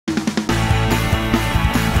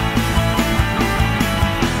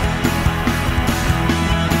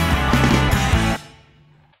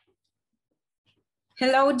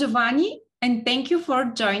Hello, Giovanni, and thank you for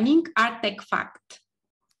joining ARTECHFACT.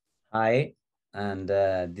 Hi, and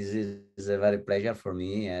this is a very pleasure for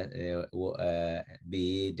me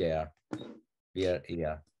be there. We are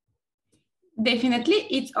here. Definitely,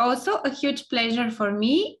 it's also a huge pleasure for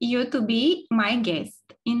me, you to be my guest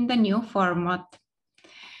in the new format.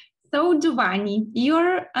 So, Giovanni,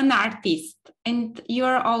 you're an artist and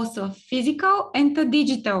you're also a physical and a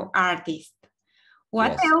digital artist.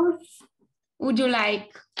 What Yes. else would you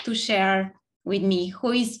like to share with me?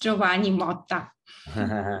 Who is Giovanni Motta?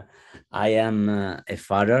 I am a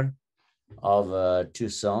father of 2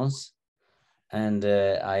 sons, and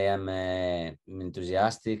I am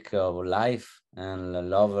enthusiastic of life and a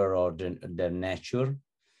lover of the nature.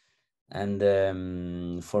 And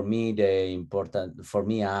for me,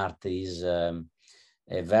 art is a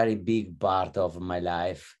very big part of my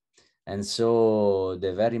life. And so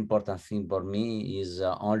the very important thing for me is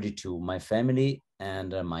only two, my family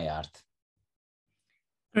and my art.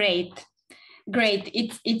 Great. Great.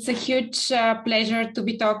 It's a huge pleasure to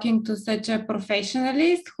be talking to such a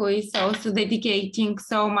professionalist who is also dedicating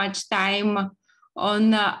so much time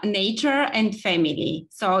on nature and family.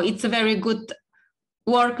 So it's a very good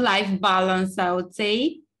work-life balance, I would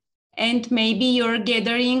say. And maybe you're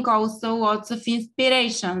gathering also lots of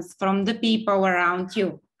inspirations from the people around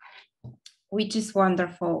you, which is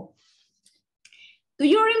wonderful. Do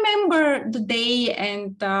you remember the day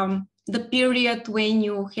and the period when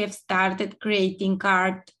you have started creating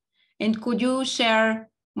art? And could you share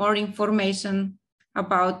more information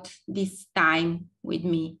about this time with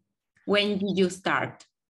me? When did you start?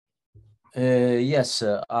 Yes,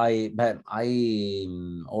 I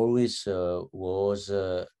always was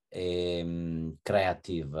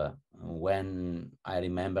creative. When I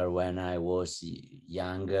remember when I was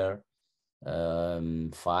younger,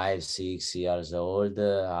 5, 6 years old,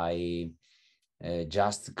 I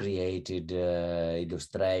just created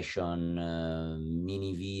illustration,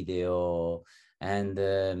 mini video, and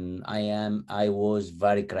I was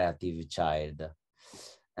very creative child.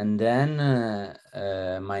 And then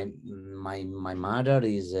my mother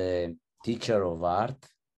is a teacher of art,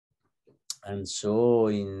 and so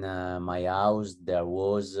in my house there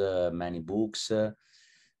was many books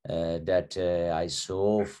that I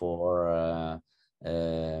saw for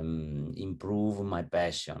improve my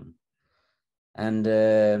passion. And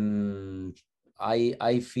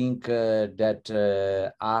I think that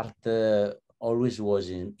art always was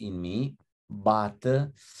in me, but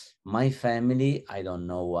my family, I don't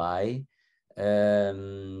know why,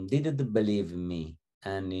 didn't believe me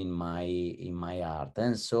and in my art.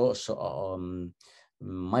 And so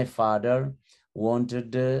my father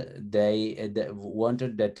wanted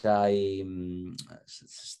wanted that I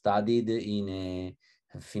studied in a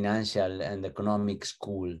financial and economic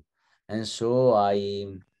school. And so I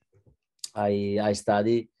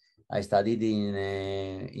studied in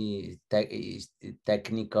a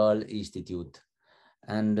technical institute.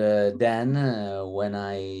 And then when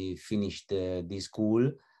I finished the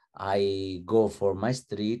school, I go for my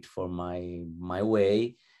street, for my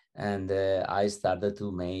way, and I started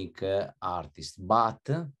to make artists. But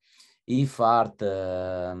if art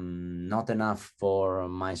not enough for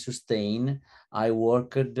my sustain, I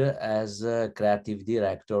worked as a creative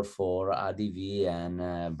director for ADV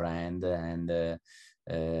and brand and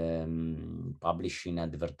publishing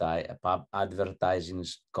advertising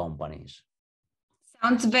companies.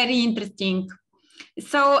 Sounds very interesting.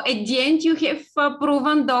 So at the end, you have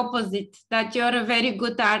proven the opposite, that you're a very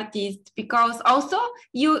good artist, because also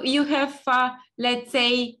you have, let's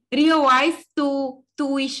say, realized two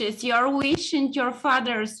wishes, your wish and your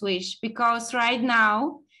father's wish, because right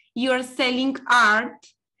now you're selling art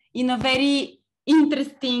in a very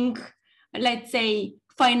interesting, let's say,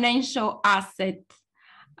 financial asset,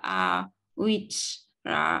 which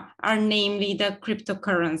are namely the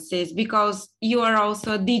cryptocurrencies, because you are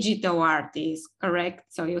also a digital artist, correct?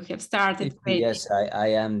 So you have started creating. Yes, I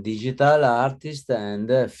am digital artist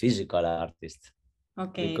and physical artist.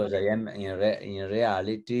 Okay. Because I am in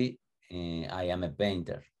reality, I am a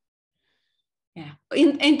painter. Yeah,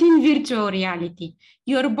 and in virtual reality,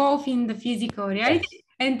 you're both in the physical reality. Yes.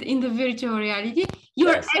 And in the virtual reality,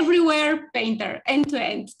 you're yes. Everywhere painter, end to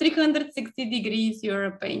end, 360 degrees, you're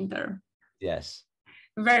a painter. Yes.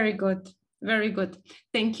 Very good. Very good.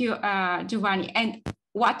 Thank you, Giovanni. And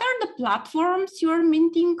what are the platforms you're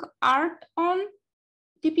minting art on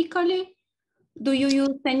typically? Do you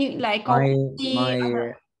use any like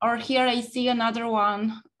or here I see another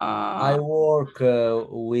one? I work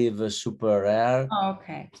with Super Rare.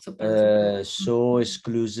 Okay, super. So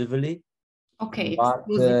exclusively. Okay, but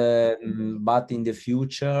in the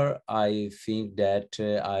future, I think that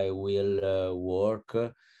I will work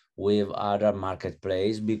with other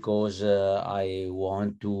marketplace because I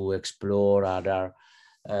want to explore other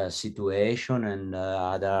situation and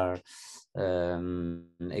other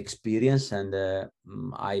experience, and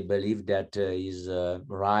I believe that is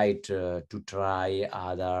right to try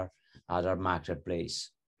other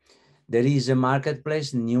marketplace. There is a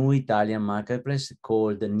marketplace, new Italian marketplace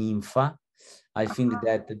called Ninfa. I think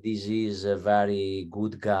that this is a very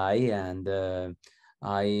good guy, and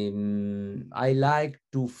I like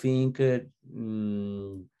to think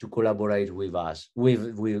to collaborate with us,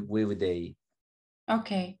 with they.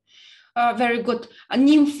 Okay, very good.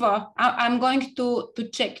 Nympha, I'm going to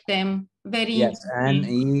check them. Very Yes,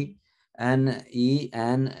 interesting.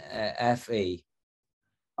 Nenfa.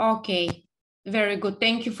 Okay, very good.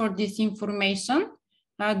 Thank you for this information.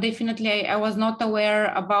 Definitely, I was not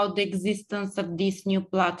aware about the existence of this new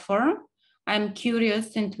platform. I'm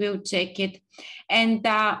curious and will check it. And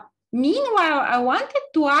meanwhile, I wanted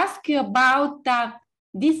to ask you about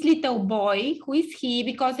this little boy. Who is he?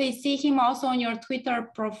 Because I see him also on your Twitter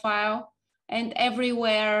profile and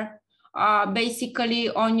everywhere, basically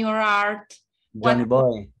on your art.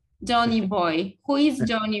 JonnyBoy. JonnyBoy. Who is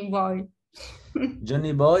JonnyBoy?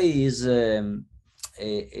 JonnyBoy is a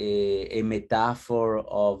metaphor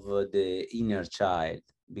of the inner child,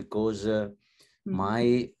 because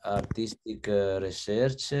my artistic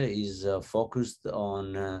research is focused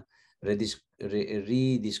on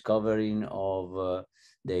rediscovering of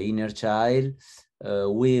the inner child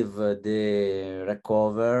with the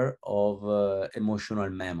recover of emotional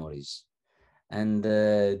memories. And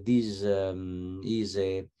this is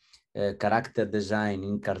a character design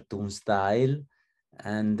in cartoon style,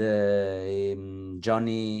 and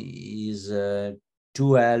Jonny is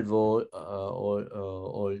 12 or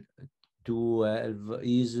 12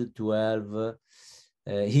 is 12.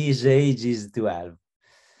 His age is 12.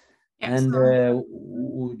 Yes. And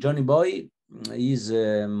JonnyBoy is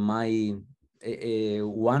my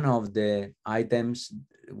one of the items,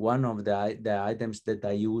 the items that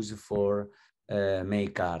I use for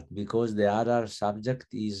make art, because the other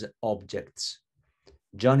subject is objects.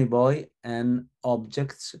 JonnyBoy and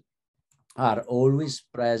objects are always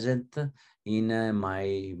present in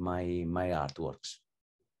my artworks.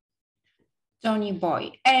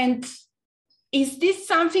 JonnyBoy. And is this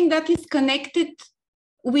something that is connected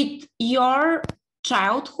with your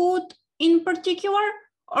childhood in particular,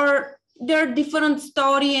 or there are different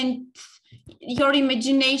story and your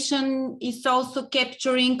imagination is also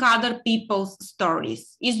capturing other people's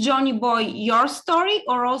stories? Is JonnyBoy your story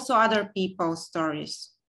or also other people's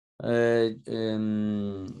stories?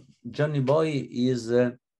 JonnyBoy is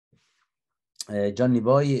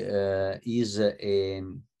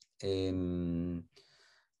an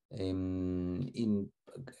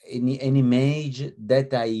image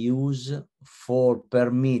that I use for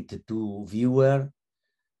permit to viewer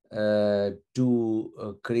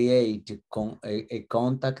to create a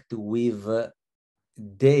contact with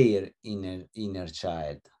their inner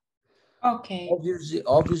child. Okay.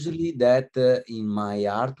 Obviously that in my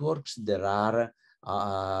artworks there are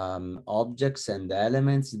objects and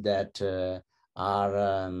elements that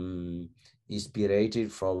are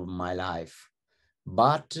inspired from my life.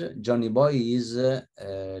 But JonnyBoy is the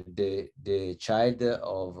child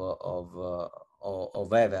of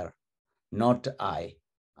ever, not I.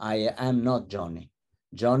 I am not Jonny.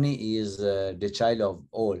 Jonny is the child of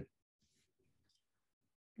all.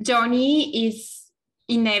 Jonny is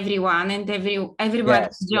in everyone, and everybody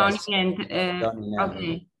Yes, Jonny, yes. and Jonny in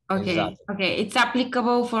everyone. okay, Exactly. okay. It's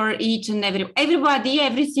applicable for each and everybody,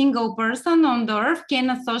 every single person on the earth can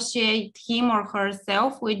associate him or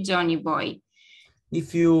herself with JonnyBoy.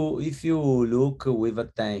 If you look with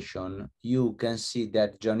attention, you can see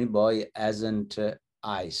that JonnyBoy hasn't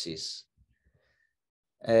ISIS.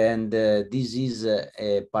 And this is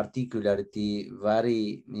a particularity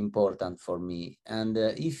very important for me. And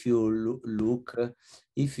if you look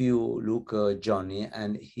Jonny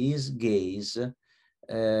and his gaze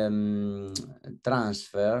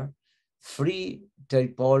transfer three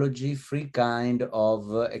typology, three kind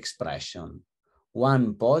of expression: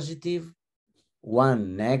 one positive,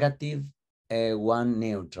 one negative, and one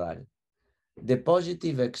neutral. The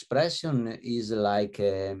positive expression is like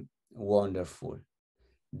wonderful.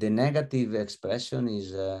 The negative expression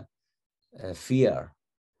is fear,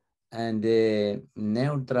 and the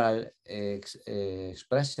neutral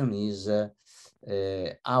expression is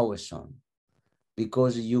awesome,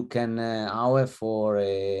 because you can hour for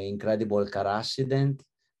an incredible car accident,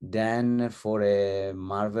 then for a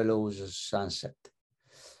marvelous sunset.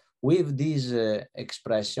 With this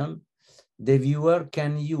expression, the viewer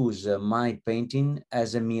can use my painting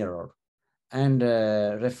as a mirror and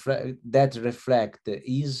that reflect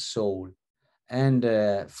his soul. And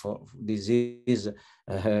for this is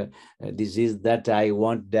that I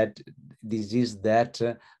want, that this is that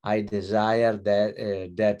I desire that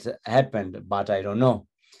that happened, but I don't know.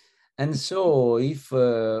 And so if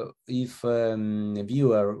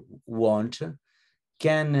viewer want,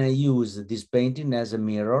 can use this painting as a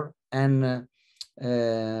mirror and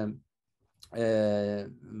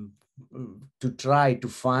to try to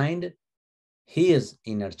find his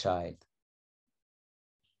inner child.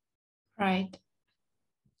 Right.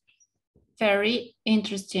 Very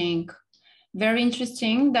interesting. Very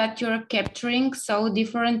interesting that you're capturing so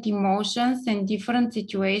different emotions and different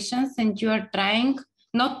situations, and you are trying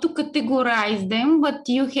not to categorize them, but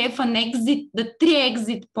you have an exit, the 3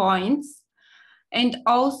 exit points. And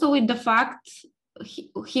also with the fact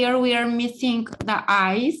here we are missing the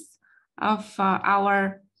eyes of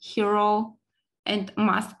our hero and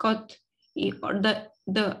mascot, or the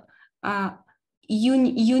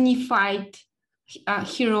unified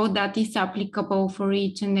hero that is applicable for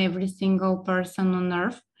each and every single person on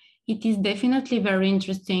earth. It is definitely very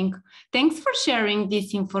interesting. Thanks for sharing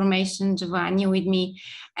this information, Giovanni, with me.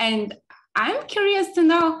 And I'm curious to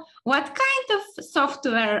know, what kind of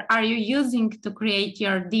software are you using to create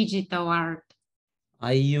your digital art?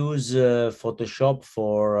 I use Photoshop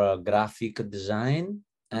for graphic design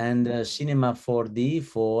and Cinema 4D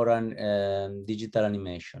for digital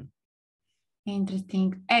animation.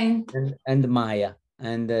 Interesting. And Maya.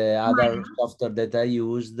 And other software that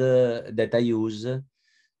I use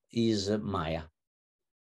is Maya.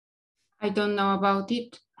 I don't know about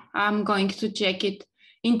it. I'm going to check it.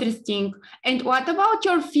 Interesting. And what about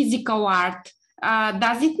your physical art?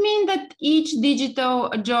 Does it mean that each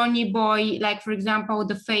digital JonnyBoy, like for example,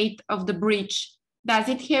 the Fate of the Bridge, does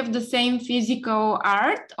it have the same physical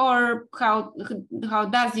art, or how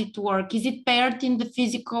does it work? Is it paired in the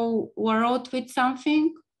physical world with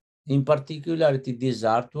something? In particular, this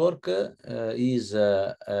artwork is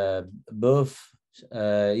both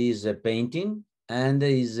is a painting and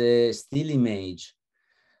is a still image.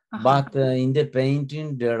 But in the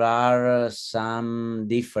painting, there are some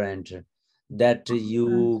different that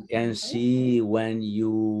you can see when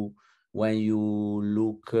you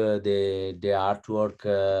look the artwork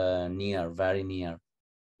near, very near.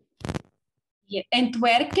 Yeah. And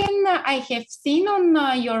where can I have seen on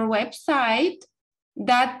your website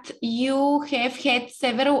that you have had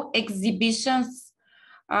several exhibitions,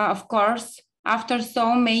 of course, after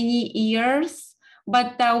so many years,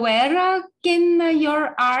 but where can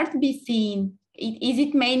your art be seen? Is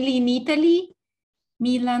it mainly in Italy?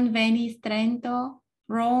 Milan, Venice, Trento,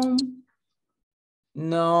 Rome?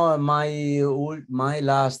 No, my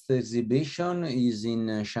last exhibition is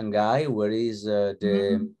in Shanghai, where is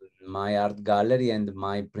my art gallery and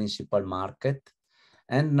my principal market.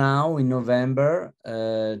 And now in November,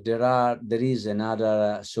 there is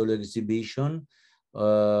another solo exhibition,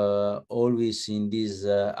 always in this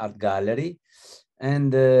art gallery.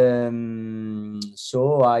 And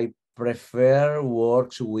so I prefer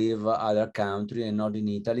works with other country and not in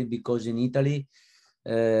Italy, because in Italy,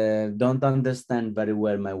 don't understand very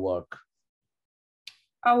well my work.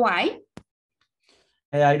 Why?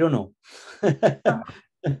 I don't know.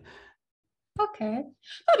 Okay.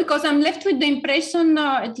 No, because I'm left with the impression,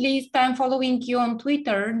 at least I'm following you on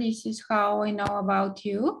Twitter. This is how I know about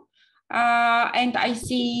you. And I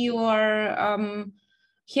see you are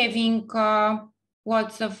having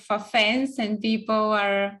lots of fans, and people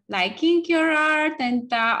are liking your art.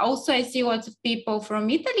 And also I see lots of people from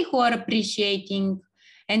Italy who are appreciating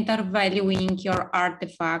and are valuing your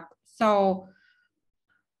artifact. So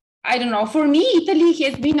I don't know, for me, Italy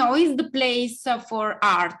has been always the place for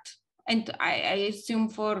art. And I assume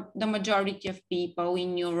for the majority of people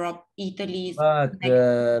in Europe, Italy is. But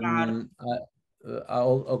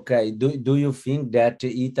okay, do you think that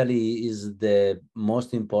Italy is the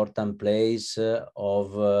most important place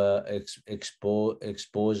of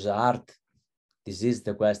expose art? This is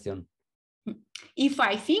the question. If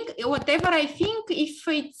I think, whatever I think, if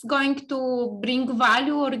it's going to bring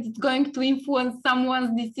value or it's going to influence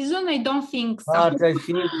someone's decision, I don't think so. But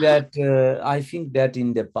I think that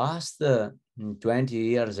in the past, 20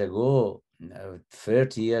 years ago,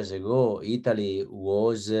 30 years ago, Italy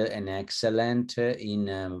was an excellent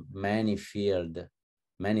in many fields,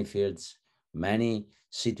 many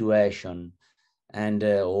situations, and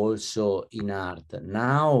also in art.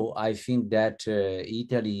 Now I think that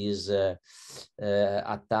Italy is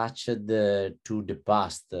attached to the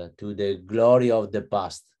past, to the glory of the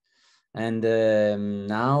past. And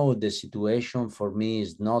now the situation for me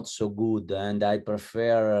is not so good, and I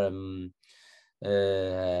prefer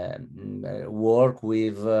work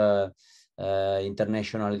with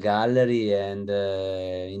international gallery and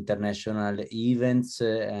international events,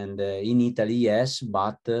 and in Italy, yes,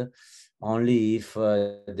 but only if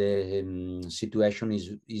the situation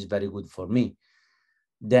is very good for me.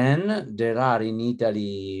 Then there are in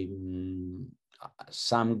Italy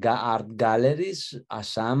some art galleries,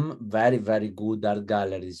 some very, very good art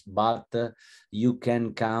galleries, but you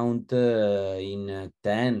can count in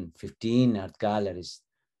 10, 15 art galleries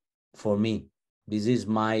for me. This is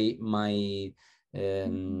my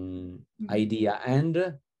idea.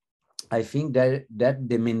 And I think that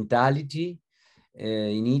the mentality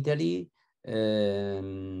in Italy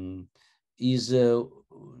is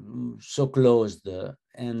so closed,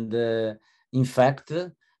 and in fact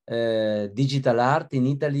digital art in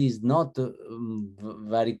Italy is not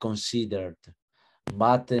very considered,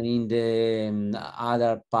 but in the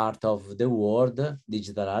other part of the world,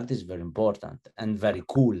 digital art is very important and very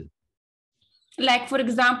cool. Like, for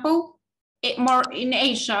example, more in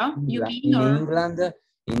Asia, you mean? In or?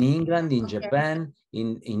 England, in Okay. Japan,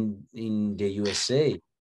 in the USA.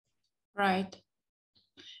 Right.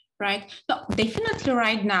 Right. No, definitely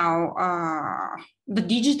right now, the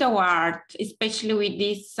digital art, especially with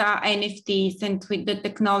these NFTs and with the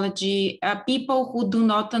technology, people who do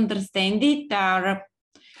not understand it are,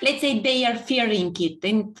 let's say, they are fearing it.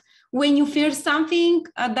 And when you fear something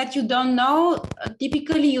that you don't know,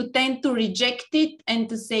 typically you tend to reject it and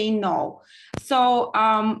to say no. So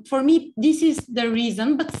for me, this is the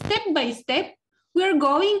reason, but step by step, we're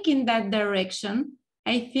going in that direction.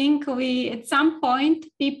 I think at some point,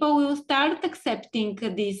 people will start accepting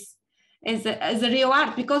this as a real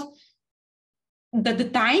art, because the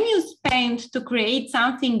time you spend to create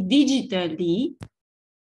something digitally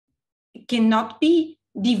cannot be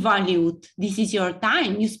devalued. This is your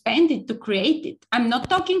time. You spend it to create it. I'm not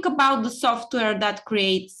talking about the software that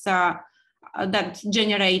creates, that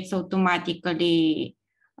generates automatically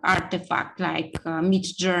artifact like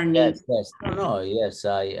Midjourney. Yes, yes. No, yes.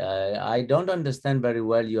 I don't understand very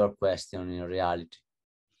well your question in reality.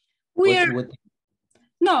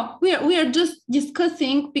 No, we are just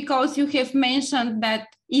discussing, because you have mentioned that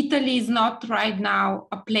Italy is not right now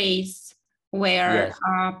a place where yes.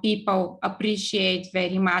 People appreciate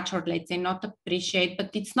very much, or let's say not appreciate, but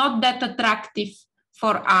it's not that attractive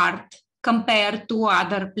for art compared to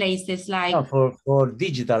other places like... No, for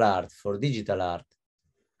digital art,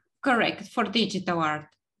 Correct, for digital art.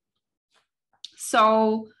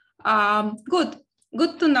 So good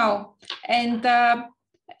to know. And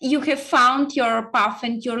you have found your path,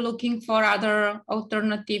 and you're looking for other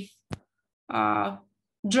alternative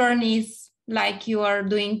journeys like you are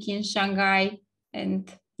doing in Shanghai and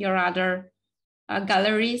your other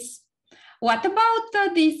galleries. What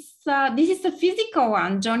about this? This is a physical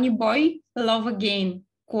one, JonnyBoy, Love Again,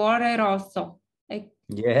 Cuore Rosso.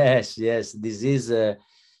 Yes, yes. These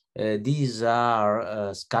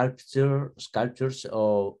are sculptures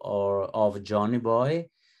of JonnyBoy,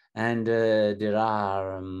 and there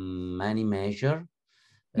are many measures.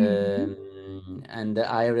 And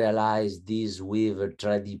I realized this with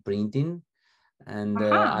 3D printing, and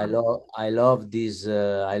I love this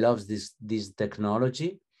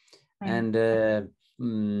technology, and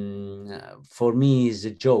for me is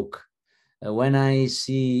a joke when I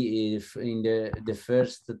see if in the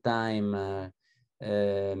first time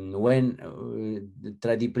when the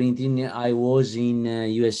 3D printing, I was in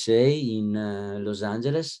USA, in Los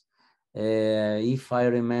Angeles, if I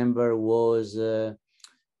remember was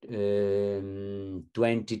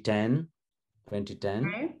 2010.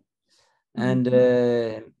 Okay. And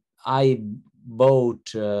I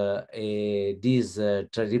bought this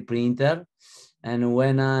 3D printer, and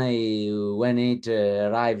when it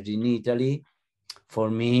arrived in Italy, for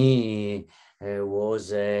me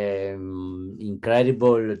was an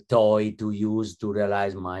incredible toy to use to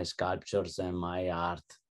realize my sculptures and my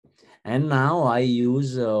art. And now I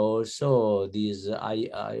use also this. I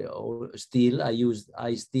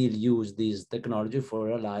still use this technology for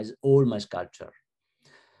realize all my sculpture.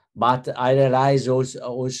 But I realize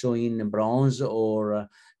also in bronze or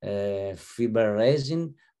fiber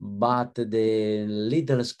resin. But the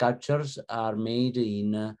little sculptures are made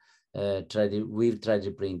in 3D with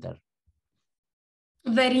 3D printer.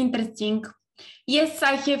 Very interesting. Yes,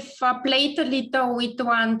 I have played a little with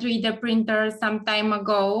one 3D printer some time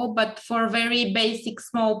ago, but for very basic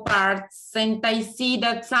small parts. And I see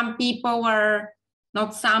that some people are,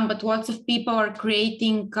 not some, but lots of people are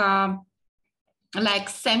creating like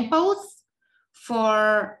samples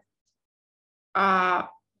for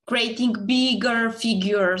creating bigger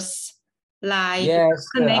figures, like Yes,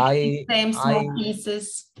 connecting them small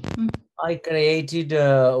pieces. I created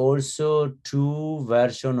also two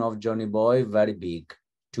versions of JonnyBoy, very big,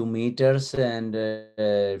 2 meters and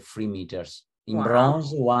 3 meters. In Wow.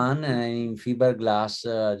 bronze, one, and in fiberglass,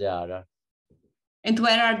 the other. And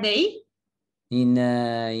where are they? In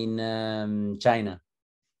China.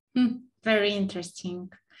 Very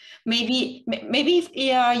interesting. Maybe if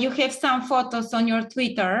you have some photos on your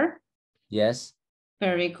Twitter. Yes.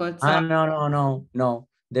 Very good. So No,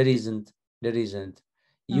 there isn't. There isn't.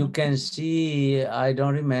 You can see, I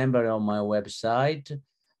don't remember on my website.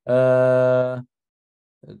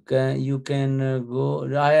 You can go,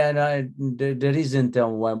 there isn't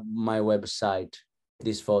on my website,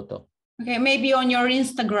 this photo. Okay, maybe on your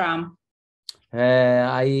Instagram.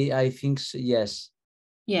 I think so, yes.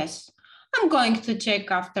 Yes, I'm going to check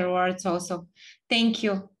afterwards also. Thank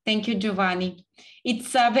you, Giovanni.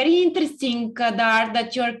 It's very interesting, the art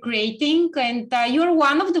that you're creating, and you're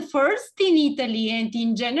one of the first in Italy and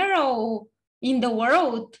in general in the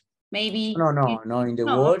world, maybe. No, in the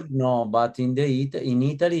world, no, but in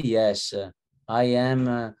Italy, yes. I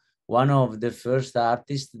am one of the first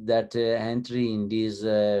artists that enter in this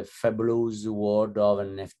fabulous world of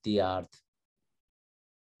NFT art.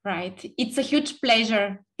 Right. It's a huge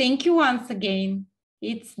pleasure. Thank you once again.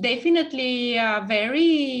 It's definitely a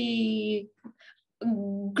very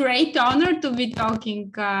great honor to be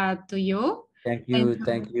talking to you. Thank you.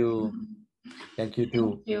 Thank you. Thank you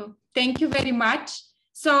too. Thank you. Thank you very much.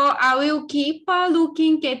 So I will keep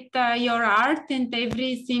looking at your art and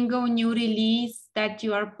every single new release that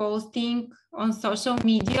you are posting on social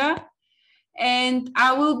media. And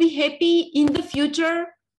I will be happy in the future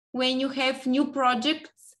when you have new projects.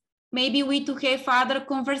 Maybe we to have other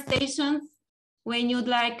conversations when you'd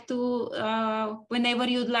like to, whenever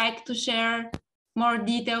you'd like to share more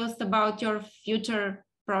details about your future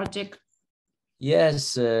project.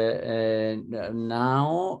 Yes,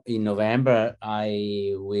 now in November,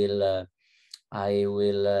 there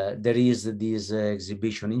is this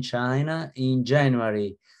exhibition in China. In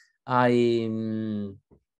January, in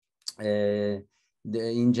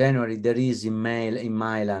January, there is in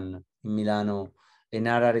Milano,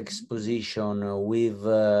 another exposition with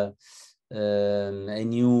a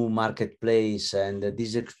new marketplace, and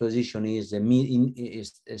this exposition is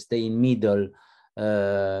stay in middle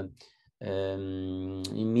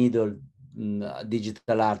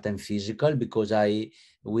digital art and physical, because I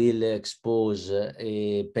will expose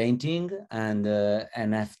a painting and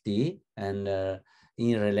NFT and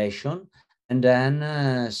in relation, and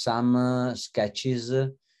then some sketches,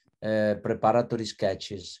 preparatory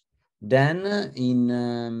sketches. Then in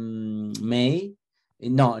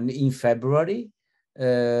February,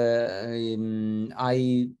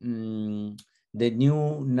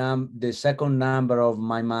 the second number of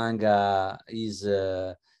my manga is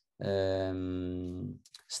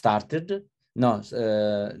started.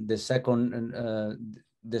 The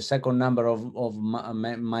second number of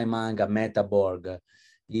my manga, Metaborg,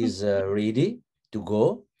 is ready to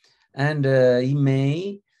go. And in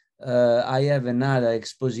May, I have another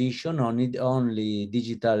exposition, only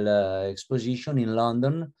digital exposition in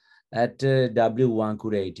London at W1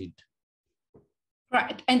 Curated.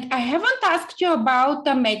 Right, and I haven't asked you about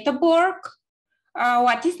the Metaborg.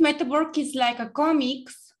 What is Metaborg? Is like a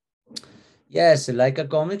comics? Yes, like a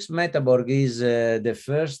comics. Metaborg is the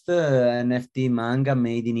first NFT manga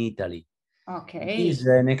made in Italy. Okay. It is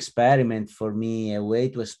an experiment for me, a way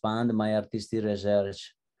to expand my artistic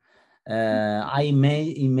research. I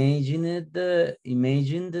imagined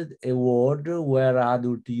a world where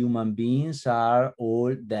adult human beings are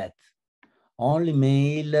all dead. Only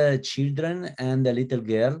male children and a little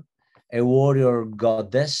girl, a warrior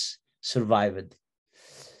goddess, survived.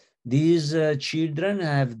 These children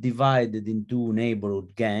have divided into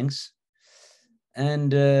neighborhood gangs,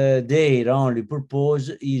 and their only purpose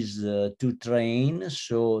is to train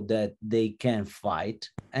so that they can fight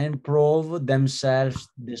and prove themselves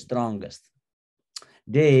the strongest.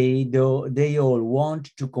 They all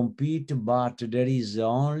want to compete, but there is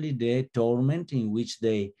only the tournament in which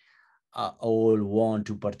they all want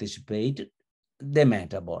to participate, the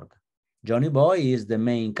Metaborg. JonnyBoy is the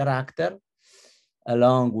main character.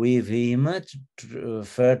 Along with him,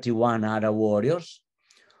 31 other warriors,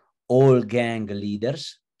 all gang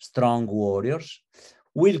leaders, strong warriors,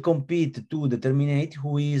 will compete to determine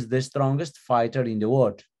who is the strongest fighter in the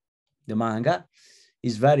world. The manga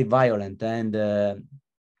is very violent and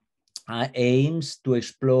aims to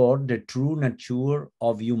explore the true nature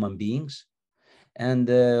of human beings And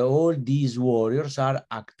all these warriors are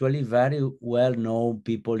actually very well-known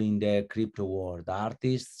people in the crypto world,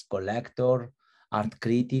 artists, collectors, art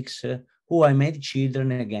critics, who I made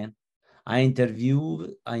children again. I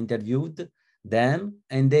interviewed them,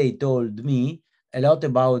 and they told me a lot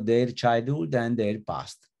about their childhood and their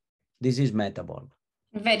past. This is Metaball.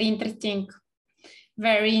 Very interesting.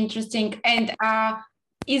 Very interesting. And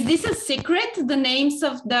is this a secret, the names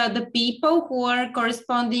of the people who are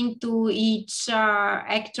corresponding to each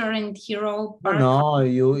actor and hero? No,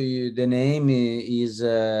 the name is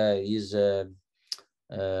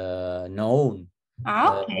known.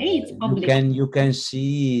 Okay, it's public. You can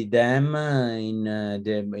see them in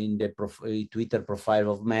the Twitter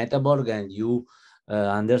profile of Metaborg, and you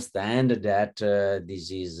understand that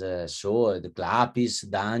this is so the Clapis,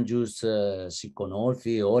 Danjus,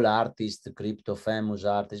 Siconolfi, all artists, famous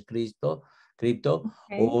artists, crypto, Okay.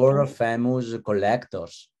 or famous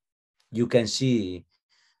collectors. You can see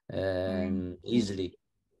easily.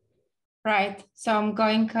 Right. So I'm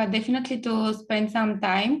going definitely to spend some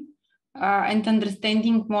time and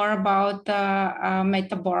understanding more about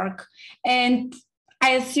Metaborg. And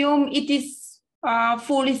I assume it is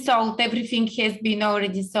fully sold. Everything has been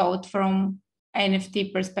already sold from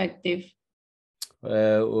NFT perspective.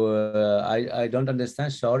 I don't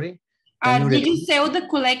understand. Sorry. Did you sell the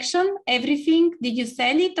collection? Everything? Did you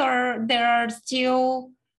sell it, or there are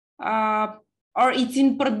still, or it's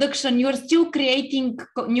in production? You are still creating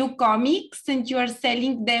new comics and you are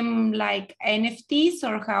selling them like NFTs,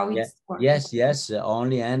 or how it's working? Yes.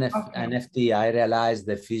 Only NFT. I realized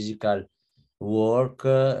the physical work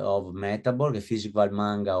of Metaborg, a physical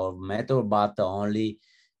manga of Metaborg, but only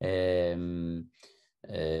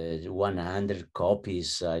 100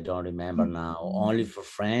 copies. I don't remember now. Only for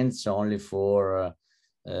friends, only for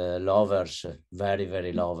lovers,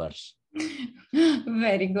 very lovers.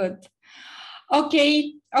 Very good.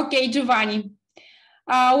 Okay, Giovanni.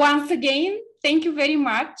 Once again, thank you very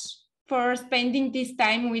much for spending this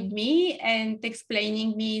time with me and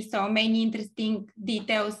explaining me so many interesting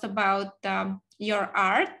details about your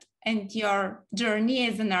art and your journey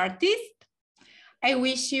as an artist. I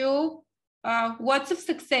wish you lots of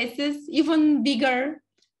successes, even bigger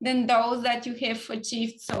than those that you have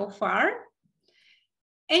achieved so far.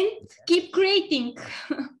 And keep creating.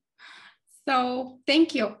 So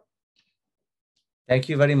thank you. Thank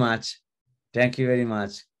you very much. Thank you very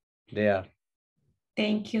much. There.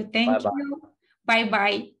 Thank you. Thank you.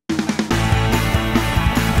 Bye-bye.